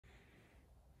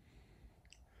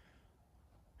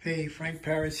Hey, Frank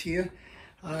Paris here.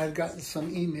 I've gotten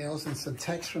some emails and some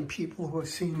texts from people who have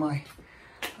seen my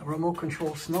remote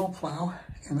control snowplow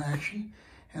in action,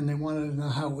 and they wanted to know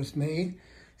how it was made.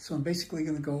 So I'm basically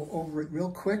going to go over it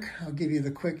real quick. I'll give you the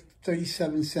quick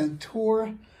 37-cent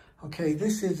tour. Okay,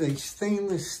 this is a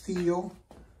stainless steel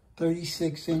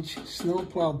 36-inch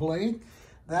snowplow blade.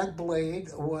 That blade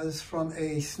was from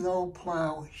a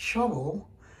snowplow shovel.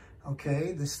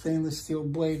 Okay, the stainless steel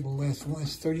blade will last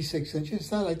 36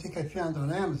 inches. That I think I found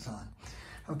on Amazon.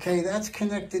 Okay, that's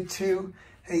connected to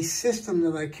a system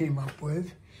that I came up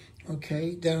with.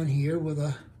 Okay, down here with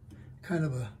a kind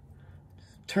of a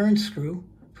turn screw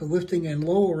for lifting and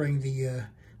lowering the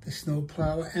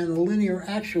snowplow, and a linear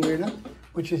actuator,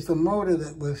 which is the motor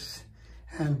that lifts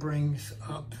and brings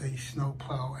up the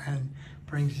snowplow and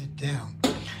brings it down.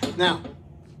 Now,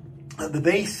 the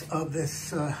base of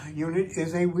this unit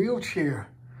is a wheelchair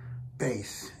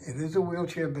base. It is a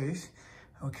wheelchair base,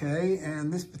 okay?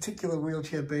 And this particular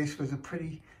wheelchair base was a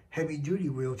pretty heavy-duty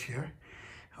wheelchair,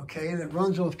 okay? And it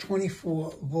runs off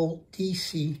 24-volt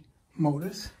DC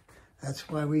motors. That's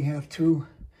why we have two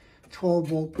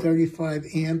 12-volt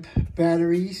 35-amp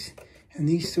batteries in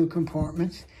these two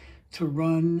compartments to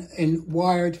run, and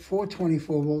wired for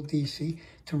 24-volt DC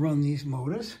to run these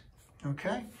motors,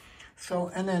 okay?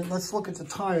 So, and then let's look at the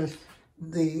tires.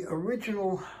 The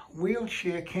original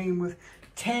wheelchair came with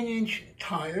 10-inch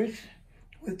tires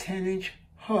with 10-inch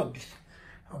hubs,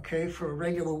 okay, for a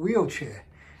regular wheelchair.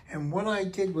 And what I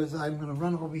did was, I'm going to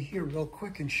run over here real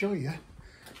quick and show you.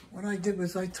 What I did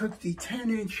was I took the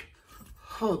 10-inch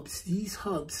hubs, these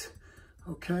hubs,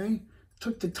 okay,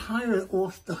 took the tire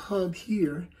off the hub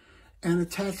here and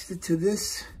attached it to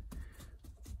this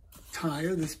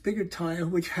tire, this bigger tire,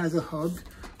 which has a hub,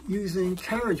 using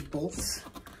carriage bolts.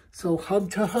 So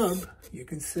hub to hub, you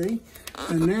can see.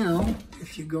 And now,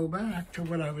 if you go back to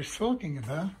what I was talking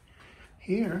about,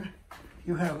 here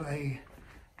you have a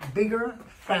bigger,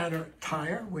 fatter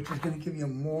tire, which is going to give you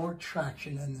more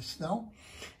traction in the snow.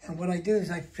 And what I did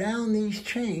is I found these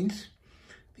chains.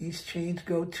 These chains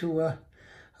go to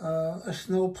a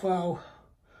snowplow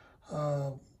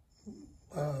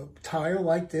tire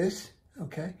like this,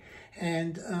 okay?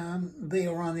 And they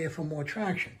are on there for more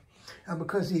traction. And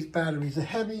because these batteries are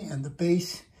heavy and the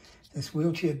base, this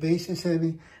wheelchair base is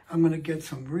heavy, I'm going to get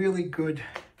some really good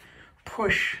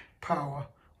push power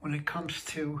when it comes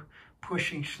to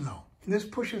pushing snow. And this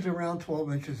pushes around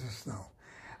 12 inches of snow.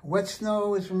 Wet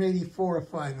snow is maybe 4 or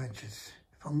 5 inches.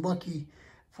 If I'm lucky,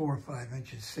 4 or 5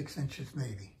 inches, 6 inches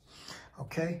maybe.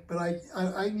 Okay, but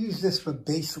I use this for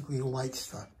basically light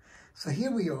stuff. So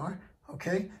here we are.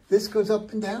 Okay, this goes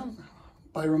up and down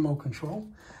by remote control.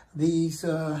 These,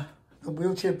 the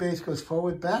wheelchair base goes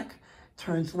forward, back,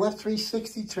 turns left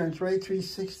 360, turns right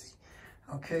 360,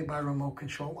 okay, by remote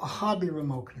control. A hobby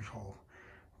remote control,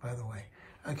 by the way.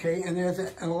 Okay, and there's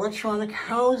an electronic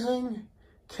housing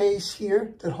case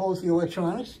here that holds the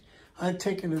electronics. I've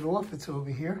taken it off, it's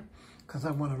over here, because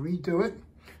I want to redo it.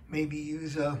 Maybe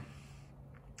use a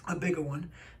bigger one,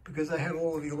 because I had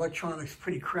all of the electronics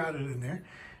pretty crowded in there.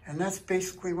 And that's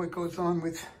basically what goes on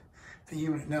with the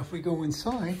unit. Now, if we go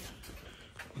inside,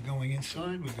 we're going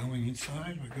inside, we're going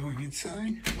inside, we're going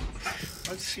inside.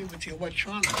 Let's see what the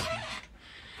electronics is.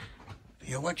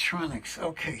 The electronics.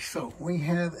 Okay, so we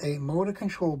have a motor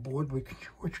control board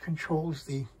which controls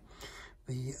the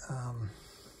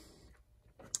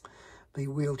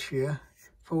wheelchair.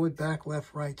 Forward, back,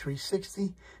 left, right,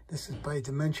 360. This is by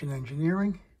Dimension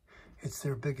Engineering. It's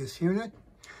their biggest unit.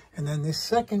 And then this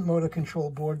second motor control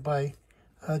board by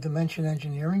Dimension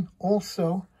Engineering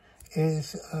also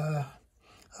is a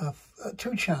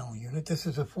 2-channel unit. This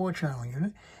is a 4-channel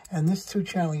unit. And this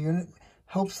 2-channel unit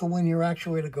helps the linear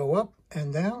actuator go up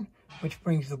and down, which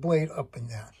brings the blade up and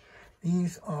down.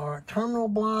 These are terminal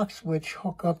blocks which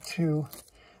hook up to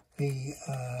the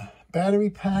battery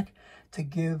pack to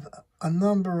give a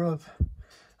number of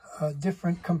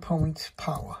different components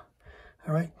power.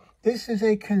 All right. This is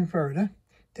a converter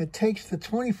that takes the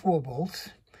 24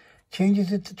 volts,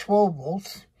 changes it to 12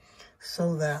 volts,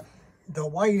 so that the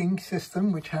lighting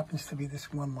system, which happens to be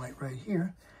this one light right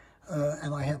here,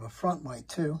 and I have a front light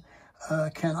too,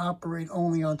 can operate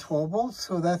only on 12 volts.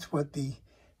 So that's what the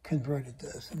converter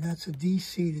does. And that's a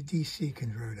DC to DC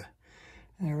converter.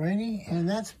 Alrighty, and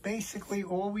that's basically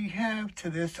all we have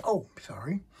to this. Oh,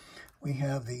 sorry. We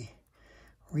have the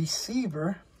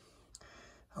receiver,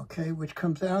 okay, which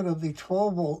comes out of the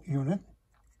 12-volt unit.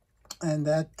 And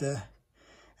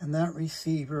that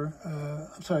receiver,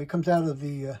 I'm sorry, it comes out of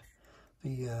the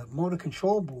motor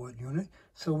control board unit,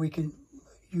 so we can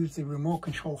use the remote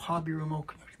control, hobby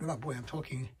remote. Oh boy, I'm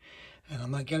talking and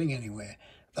I'm not getting anywhere.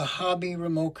 The Hobby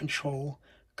remote control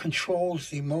controls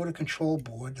the motor control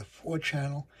board, the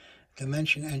 4-channel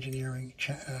dimension engineering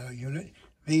unit,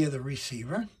 via the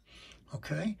receiver.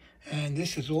 Okay, and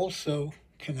this is also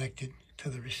connected to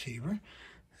the receiver,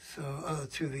 so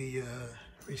to the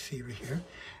receiver here.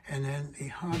 And then the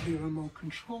Hobby remote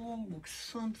control looks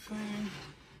something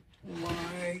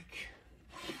like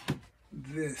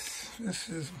this. This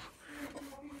is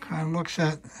kind of looks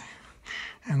at,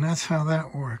 and that's how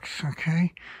that works.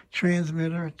 Okay,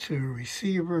 transmitter to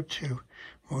receiver to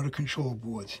motor control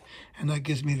boards, and that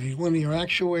gives me the linear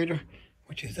actuator,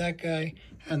 which is that guy,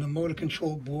 and the motor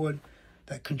control board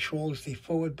that controls the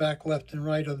forward, back, left, and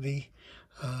right of the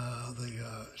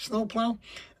snowplow.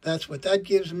 That's what that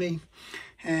gives me.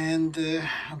 And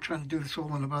I'm trying to do this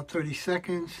all in about 30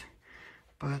 seconds.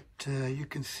 But you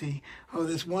can see, oh,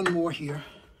 there's one more here.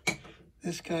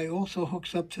 This guy also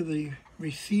hooks up to the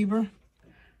receiver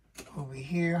over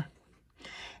here.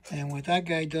 And what that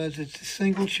guy does, it's a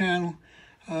single channel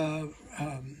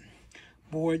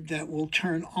board that will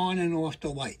turn on and off the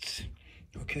lights.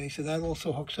 Okay, so that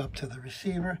also hooks up to the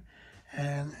receiver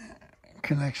and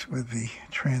connects with the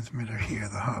transmitter here,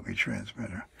 the Hobby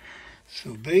transmitter.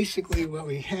 So basically what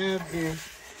we have is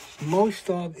most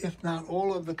of, if not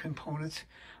all of the components,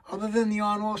 other than the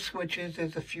on-off switches.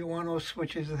 There's a few on-off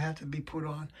switches that have to be put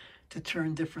on to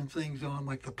turn different things on,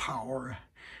 like the power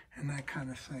and that kind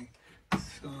of thing.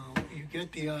 So you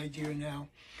get the idea now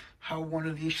how one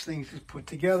of these things is put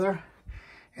together.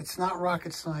 It's not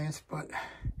rocket science, but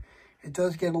it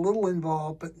does get a little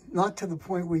involved, but not to the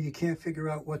point where you can't figure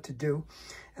out what to do.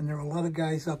 And there are a lot of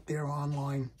guys up there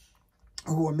online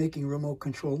who are making remote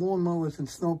control lawnmowers and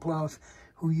snowplows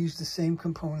who use the same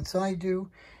components I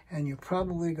do, and you're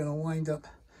probably going to wind up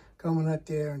going up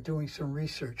there and doing some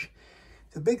research.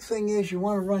 The big thing is you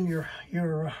want to run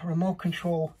your remote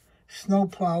control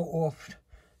snowplow off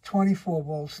 24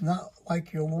 volts, not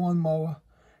like your lawnmower.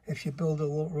 If you build a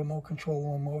remote control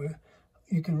lawnmower,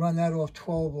 you can run that off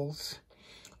 12 volts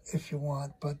if you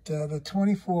want, but the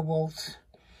 24 volts,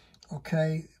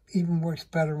 okay, even works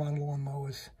better on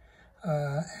lawnmowers.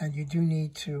 And you do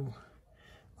need to,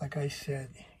 like I said,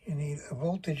 you need a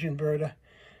voltage inverter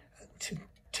to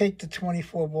take the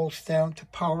 24 volts down to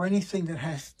power anything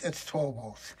that's 12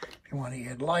 volts. If you want to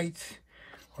add lights,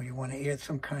 or you want to add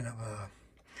some kind of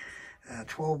a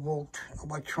 12 volt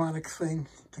electronic thing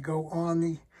to go on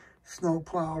the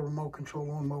snowplow remote control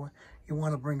lawnmower, you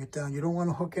want to bring it down. You don't want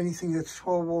to hook anything that's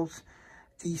 12 volts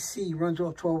DC, runs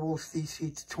off 12 volts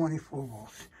DC to 24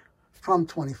 volts, from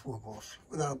 24 volts,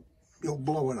 without, you'll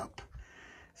blow it up.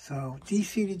 So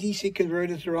DC to DC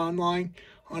converters are online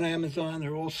on Amazon.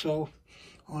 They're also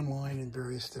online in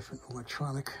various different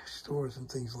electronic stores and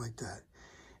things like that.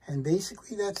 And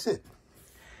basically that's it.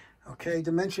 Okay,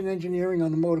 dimension engineering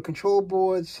on the motor control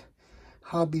boards,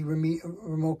 Hobby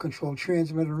remote control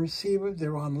transmitter receiver.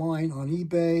 They're online on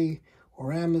eBay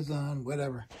or Amazon,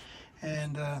 whatever.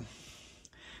 And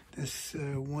this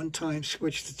one-time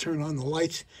switch to turn on the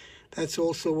lights, that's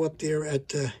also up there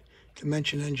at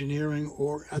Dimension Engineering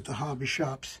or at the hobby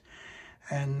shops.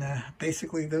 And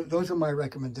basically, those are my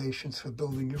recommendations for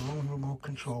building your own remote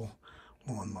control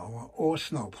lawnmower or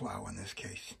snowplow in this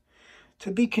case.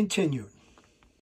 To be continued.